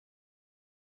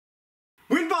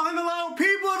hello,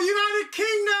 people of the United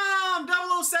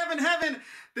Kingdom! 007 Heaven!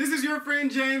 This is your friend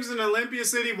James in Olympia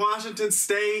City, Washington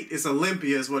State. It's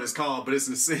Olympia is what it's called, but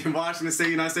it's in Washington State,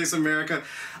 United States of America.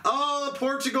 Oh,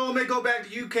 Portugal may go back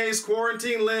to UK's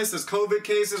quarantine list as COVID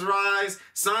cases rise.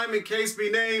 Simon Case be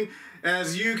named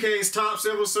as UK's top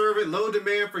civil servant. Low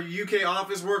demand for UK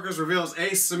office workers reveals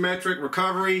asymmetric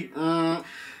recovery.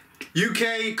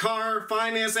 UK car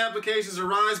finance applications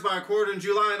rise by a quarter in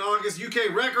July and August.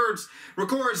 UK records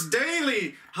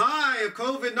daily high of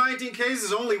COVID-19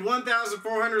 cases, only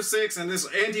 1,406, and this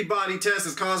antibody test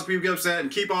is causing people to get upset and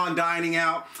keep on dining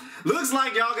out. Looks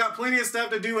like y'all got plenty of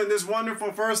stuff to do in this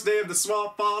wonderful first day of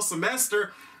the fall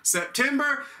semester,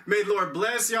 September. May the Lord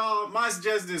bless y'all. My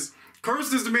suggestion is,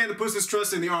 curse is the man that puts his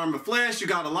trust in the arm of flesh. You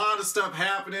got a lot of stuff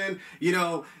happening, you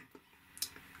know,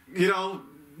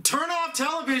 turn off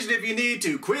television if you need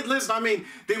to. Quit listening. I mean,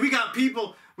 we got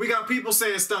people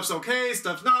saying stuff's okay,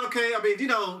 stuff's not okay. I mean,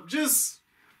 just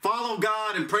follow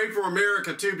God and pray for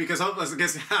America too, because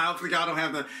hopefully God don't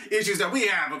have the issues that we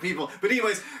have with people. But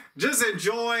anyways, just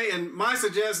enjoy, and my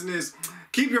suggestion is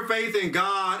keep your faith in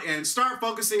God and start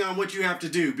focusing on what you have to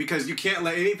do, because you can't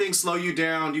let anything slow you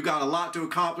down. You got a lot to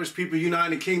accomplish. People,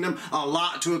 United Kingdom, a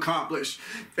lot to accomplish.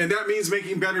 And that means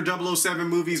making better 007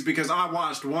 movies, because I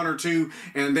watched one or two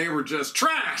and they were just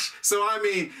trash. So, I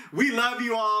mean, we love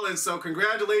you all, and so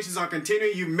congratulations on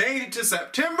continuing. You made it to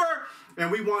September,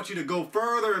 and we want you to go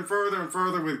further and further and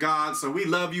further with God. So we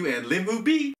love you, and live who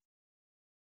be.